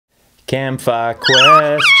Campfire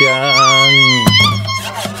question.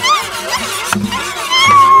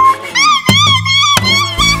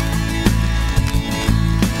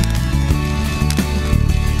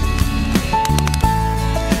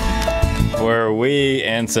 Where we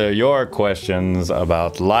answer your questions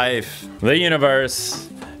about life, the universe,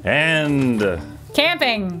 and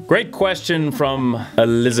camping. Great question from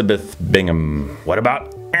Elizabeth Bingham. What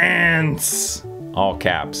about ants? All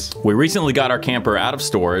caps. We recently got our camper out of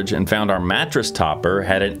storage and found our mattress topper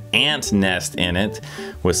had an ant nest in it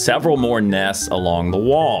with several more nests along the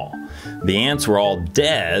wall. The ants were all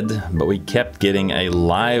dead, but we kept getting a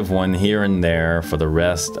live one here and there for the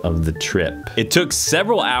rest of the trip. It took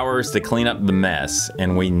several hours to clean up the mess,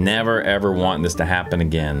 and we never ever want this to happen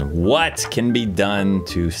again. What can be done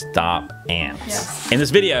to stop ants? Yes. In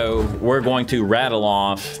this video, we're going to rattle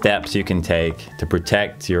off steps you can take to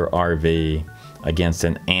protect your RV against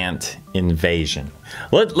an ant invasion.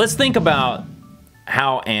 Let's think about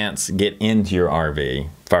how ants get into your RV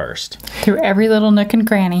first. Through every little nook and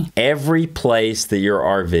cranny. Every place that your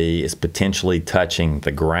RV is potentially touching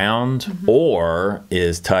the ground or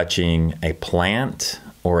is touching a plant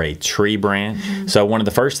or a tree branch. So one of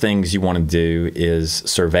the first things you want to do is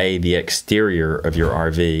survey the exterior of your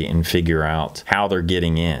RV and figure out how they're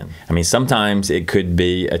getting in. I mean, sometimes it could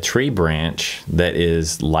be a tree branch that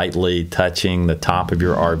is lightly touching the top of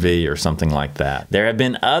your RV or something like that. There have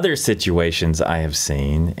been other situations I have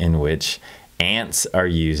seen in which ants are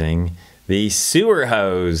using the sewer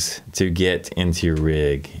hose to get into your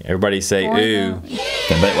rig. Everybody say, ooh.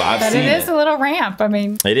 But it is a little ramp, I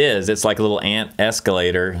mean. It is. It's like a little ant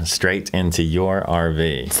escalator straight into your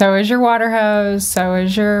RV. So is your water hose, so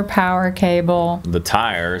is your power cable. The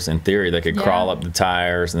tires, in theory, they could crawl up the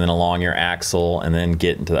tires and then along your axle and then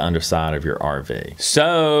get into the underside of your RV.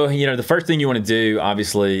 So, you know, the first thing you want to do,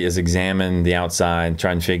 obviously, is examine the outside,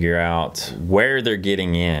 try and figure out where they're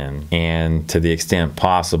getting in, and to the extent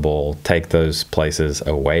possible, take those places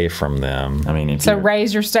away from them. I mean, so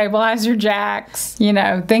raise your stabilizer jacks, you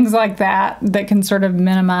know, things like that that can sort of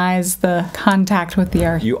minimize the contact with the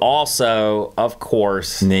earth. You also, of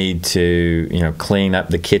course, need to, you know, clean up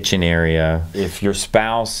the kitchen area. If your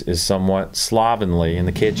spouse is somewhat slovenly in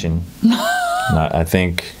the kitchen, I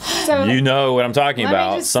think so, you know what I'm talking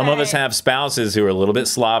about. Some of us have spouses who are a little bit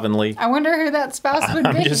slovenly. I wonder who that spouse would be.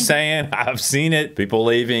 I'm just saying, I've seen it. People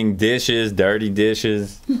leaving dishes, dirty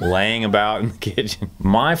dishes, laying about in the kitchen.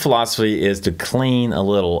 My philosophy is to clean a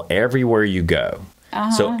little everywhere you go.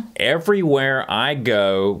 So everywhere I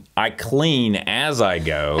go, I clean as I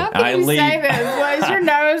go. How can you say this? Why is your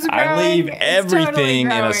nose growing? I leave everything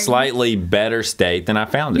totally in a slightly better state than I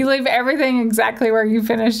found it. You leave everything exactly where you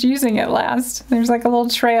finished using it last. There's like a little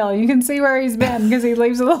trail. You can see where he's been because he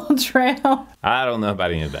leaves a little trail. I don't know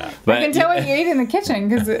about any of that. But I can tell what you eat in the kitchen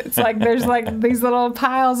because it's like there's like these little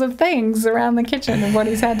piles of things around the kitchen of what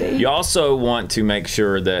he's had to eat. You also want to make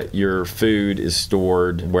sure that your food is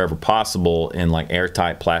stored wherever possible in like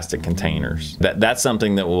airtight plastic containers. That's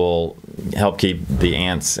something that will help keep the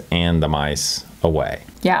ants and the mice away.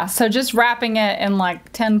 Yeah, so just wrapping it in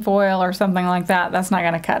like tin foil or something like that, that's not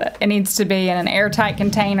going to cut it. It needs to be in an airtight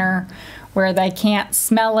container where they can't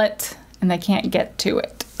smell it and they can't get to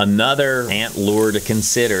it. Another ant lure to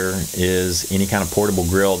consider is any kind of portable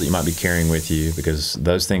grill that you might be carrying with you, because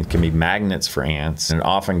those things can be magnets for ants, and it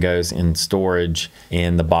often goes in storage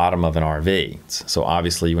in the bottom of an RV. So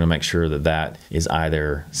obviously you want to make sure that that is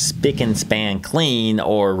either spick and span clean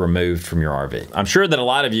or removed from your RV. I'm sure that a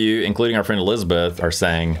lot of you, including our friend Elizabeth, are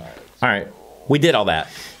saying, all right, we did all that.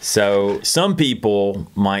 So some people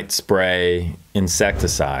might spray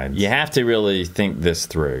insecticide. You have to really think this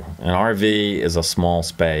through. An RV is a small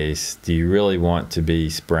space. Do you really want to be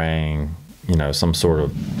spraying, you know, some sort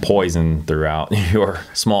of poison throughout your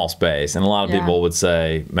small space? And a lot of people would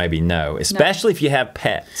say maybe no, especially if you have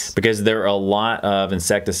pets, because there are a lot of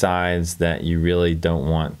insecticides that you really don't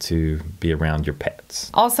want to be around your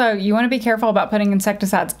pets. Also, you want to be careful about putting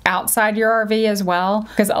insecticides outside your RV as well,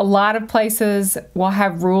 because a lot of places will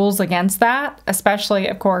have rules against that, especially,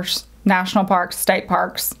 of course, national parks, state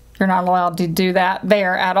parks. You're not allowed to do that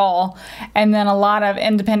there at all. And then a lot of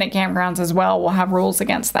independent campgrounds as well will have rules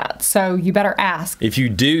against that. So you better ask. If you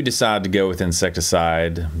do decide to go with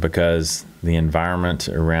insecticide because the environment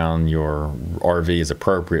around your RV is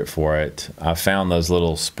appropriate for it, I found those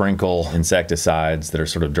little sprinkle insecticides that are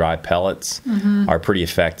sort of dry pellets are pretty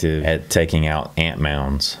effective at taking out ant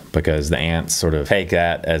mounds, because the ants sort of take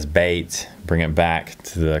that as bait, bring it back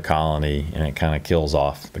to the colony, and it kind of kills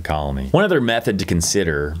off the colony. One other method to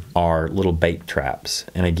consider are little bait traps.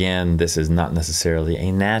 And again, this is not necessarily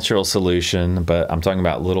a natural solution, but I'm talking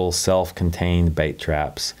about little self-contained bait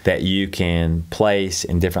traps that you can place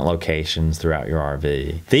in different locations throughout your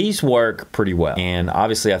RV. These work pretty well. And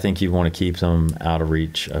obviously I think you want to keep them out of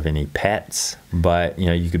reach of any pets, but you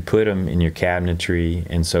know, you could put them in your cabinetry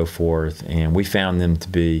and so forth. And we found them to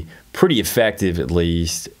be pretty effective, at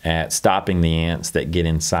least, at stopping the ants that get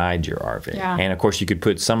inside your RV. Yeah. And of course, you could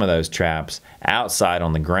put some of those traps outside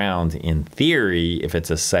on the ground, in theory, if it's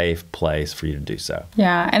a safe place for you to do so.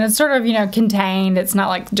 Yeah, and it's sort of, you know, contained. It's not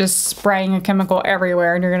like just spraying a chemical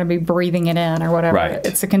everywhere and you're going to be breathing it in or whatever. Right.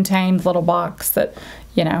 It's a contained little box that,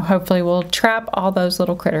 you know, hopefully will trap all those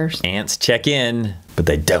little critters. Ants check in, but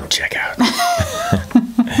they don't check out.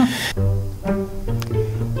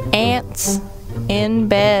 Ants in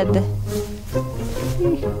bed.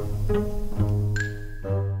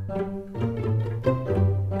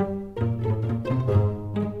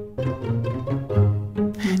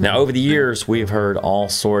 Now, over the years, we've heard all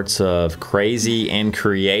sorts of crazy and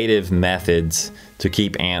creative methods to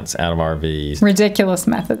keep ants out of RVs. Ridiculous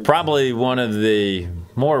method. Probably one of the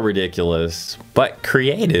more ridiculous, but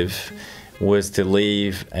creative, was to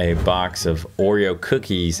leave a box of Oreo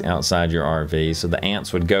cookies outside your RV so the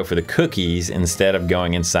ants would go for the cookies instead of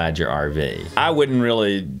going inside your RV. I wouldn't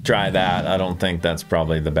really try that. I don't think that's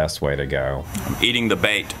probably the best way to go. I'm eating the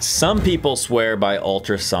bait. Some people swear by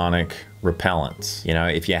ultrasonic repellents. You know,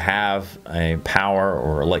 if you have a power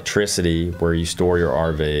or electricity where you store your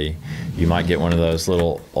RV, you might get one of those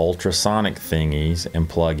little ultrasonic thingies and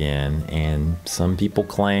plug in, and some people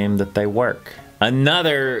claim that they work.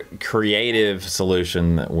 Another creative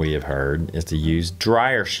solution that we have heard is to use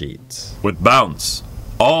dryer sheets. With bounce.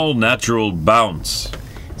 All natural bounce.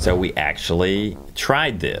 So we actually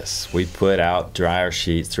tried this. We put out dryer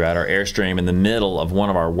sheets throughout our Airstream in the middle of one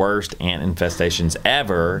of our worst ant infestations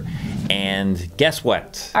ever, and guess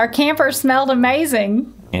what? Our camper smelled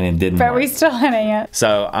amazing, And it didn't but work. we still had ants.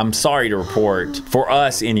 So I'm sorry to report, for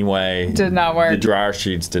us anyway, Did not work. the dryer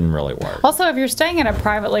sheets didn't really work. Also, if you're staying at a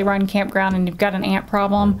privately run campground and you've got an ant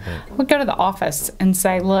problem, we'd go to the office and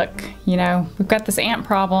say, look, you know, we've got this ant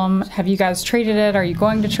problem. Have you guys treated it? Are you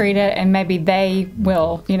going to treat it? And maybe they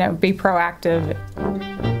will, you know, be proactive.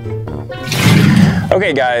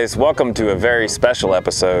 Okay guys, welcome to a very special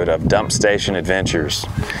episode of Dump Station Adventures.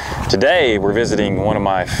 Today we're visiting one of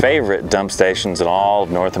my favorite dump stations in all of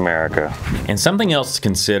North America. And something else to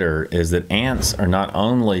consider is that ants are not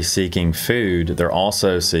only seeking food, they're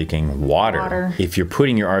also seeking water. If you're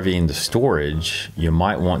putting your RV into storage, you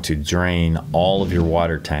might want to drain all of your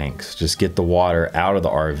water tanks. Just get the water out of the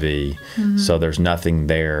RV so there's nothing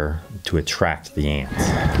there to attract the ants.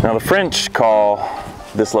 Now the French call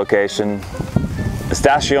this location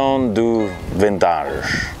Station du Vintage,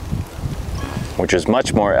 which is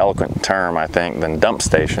much more eloquent term, I think, than dump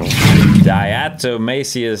station.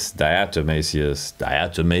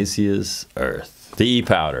 Diatomaceous earth. DE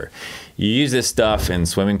powder. You use this stuff in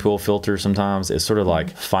swimming pool filters sometimes. It's sort of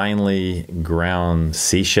like finely ground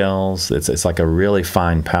seashells. It's like a really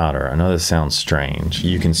fine powder. I know this sounds strange.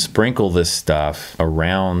 You can sprinkle this stuff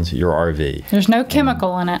around your RV. There's no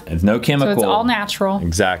chemical in it. There's no chemical. So it's all natural.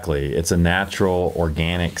 Exactly. It's a natural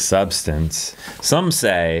organic substance. Some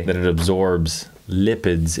say that it absorbs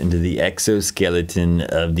lipids into the exoskeleton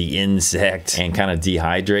of the insect and kind of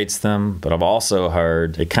dehydrates them. But I've also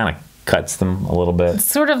heard it kind of cuts them a little bit. It's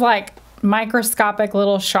sort of like microscopic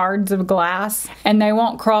little shards of glass, and they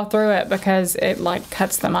won't crawl through it because it like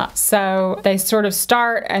cuts them up. So they sort of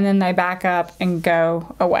start and then they back up and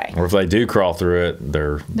go away. Or if they do crawl through it,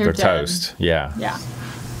 they're dead. toast. Yeah. Yeah.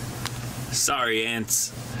 Sorry,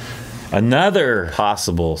 ants. Another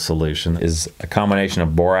possible solution is a combination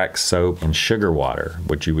of borax soap and sugar water,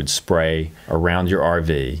 which you would spray around your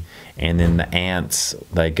RV. And then the ants,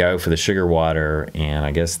 they go for the sugar water, and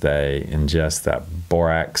I guess they ingest that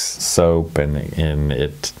borax soap, and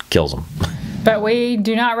it kills them. But we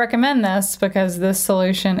do not recommend this because this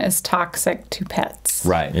solution is toxic to pets.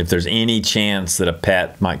 Right. If there's any chance that a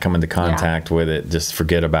pet might come into contact with it, just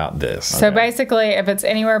forget about this. So basically, if it's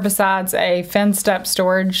anywhere besides a fenced up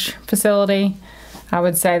storage facility, I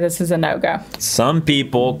would say this is a no-go. Some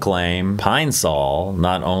people claim Pine Sol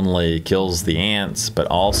not only kills the ants, but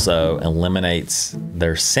also eliminates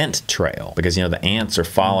their scent trail. Because, you know, the ants are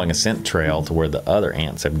following a scent trail to where the other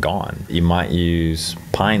ants have gone. You might use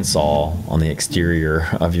Pine Sol on the exterior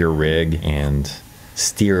of your rig and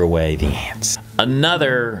steer away the ants.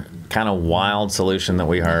 Another kind of wild solution that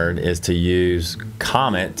we heard is to use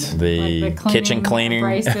Comet, the kitchen cleaning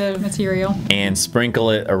abrasive material, and sprinkle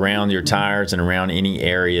it around your tires and around any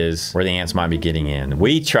areas where the ants might be getting in.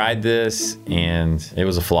 We tried this and it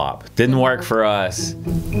was a flop. Didn't work for us.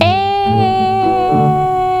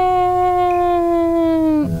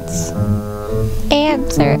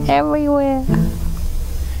 Ants are everywhere.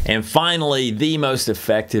 And finally, the most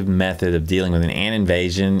effective method of dealing with an ant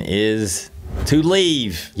invasion is to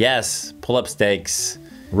leave. Yes, pull up stakes,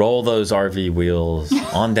 roll those RV wheels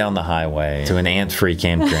on down the highway to an ant-free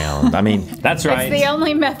campground. I mean, that's right. It's the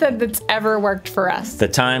only method that's ever worked for us. The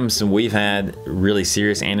times we've had really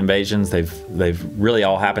serious ant invasions, they've really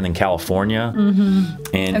all happened in California.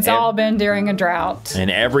 And it's all been during a drought.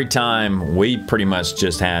 And every time we pretty much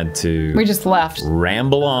just had to... We just left.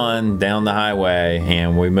 Ramble on down the highway,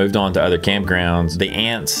 and we moved on to other campgrounds. The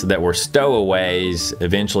ants that were stowaways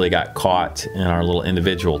eventually got caught in our little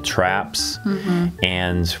individual traps.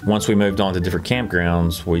 And once we moved on to different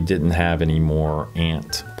campgrounds, we didn't have any more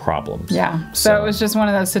ant problems. Yeah, so it was just one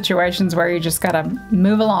of those situations where you just gotta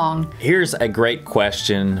move along. Here's a great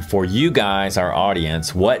question for you guys, our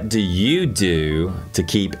audience. What do you do to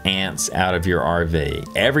keep ants out of your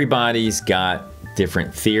RV? Everybody's got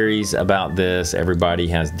different theories about this. Everybody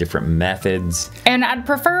has different methods. And I'd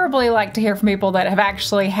preferably like to hear from people that have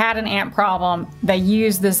actually had an ant problem. They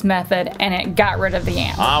used this method and it got rid of the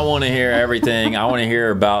ants. I want to hear everything. I want to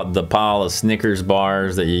hear about the pile of Snickers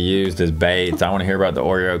bars that you used as baits. I want to hear about the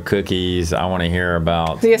Oreo cookies. I want to hear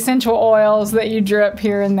about the essential oils that you drip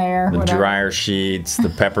here and there. The whatever. dryer sheets, the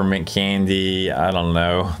peppermint candy, I don't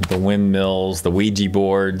know, the windmills, the Ouija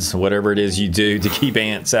boards, whatever it is you do to keep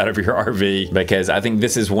ants out of your RV. Because I think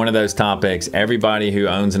this is one of those topics everybody who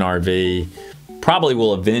owns an RV probably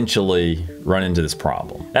will eventually run into this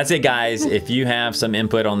problem. That's it, guys. If you have some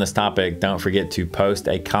input on this topic, don't forget to post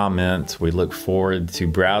a comment. We look forward to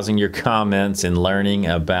browsing your comments and learning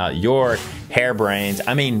about your harebrained,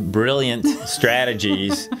 I mean brilliant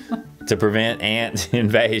strategies to prevent ant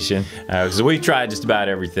invasion. Because we've tried just about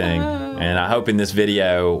everything. And I hope in this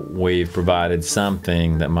video we've provided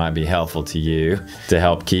something that might be helpful to you to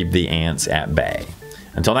help keep the ants at bay.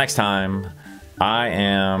 Until next time, I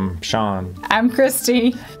am Sean. I'm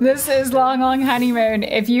Christy. This is Long Long Honeymoon.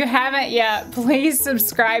 If you haven't yet, please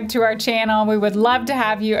subscribe to our channel. We would love to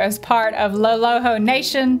have you as part of Loloho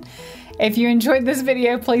Nation. If you enjoyed this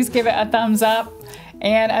video, please give it a thumbs up.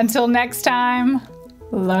 And until next time,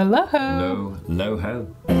 Loloho. Lo-ho.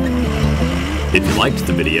 If you liked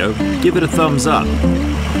the video, give it a thumbs up.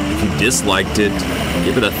 If you disliked it,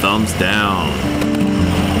 give it a thumbs down.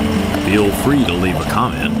 Feel free to leave a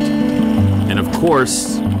comment. And of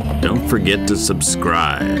course, don't forget to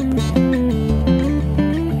subscribe.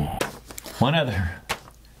 One other.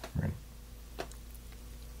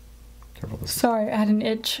 Careful this. Sorry, I had an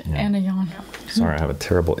itch and a yawn. Sorry, I have a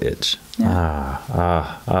terrible itch.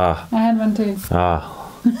 I had one too.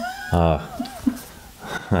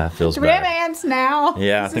 That feels Do we have better. ants now?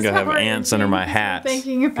 Yeah, I This think is I have how ants under my hat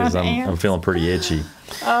thinking about because I'm ants. feeling pretty itchy.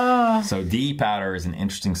 So DE powder is an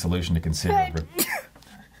interesting solution to consider. But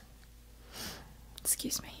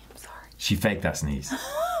Excuse me, I'm sorry. she faked that sneeze.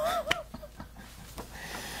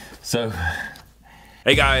 So,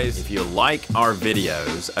 Hey guys, if you like our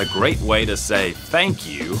videos, a great way to say thank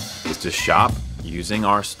you is to shop using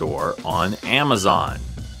our store on Amazon.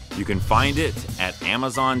 You can find it at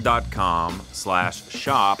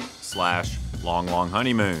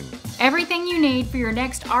amazon.com/shop/longlonghoneymoon. Everything you need for your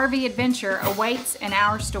next RV adventure awaits in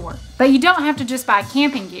our store. But you don't have to just buy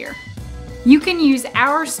camping gear. You can use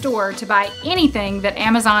our store to buy anything that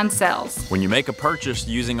Amazon sells. When you make a purchase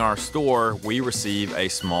using our store, we receive a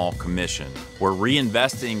small commission. We're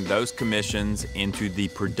reinvesting those commissions into the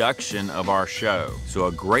production of our show. So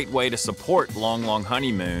a great way to support Long Long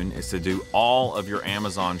Honeymoon is to do all of your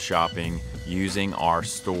Amazon shopping using our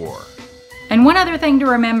store. And one other thing to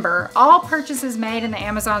remember, all purchases made in the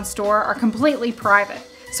Amazon store are completely private.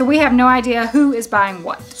 So we have no idea who is buying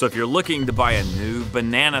what. So if you're looking to buy a new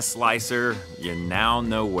banana slicer, you now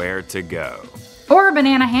know where to go. Or a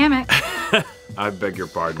banana hammock. I beg your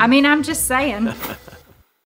pardon. I mean, I'm just saying.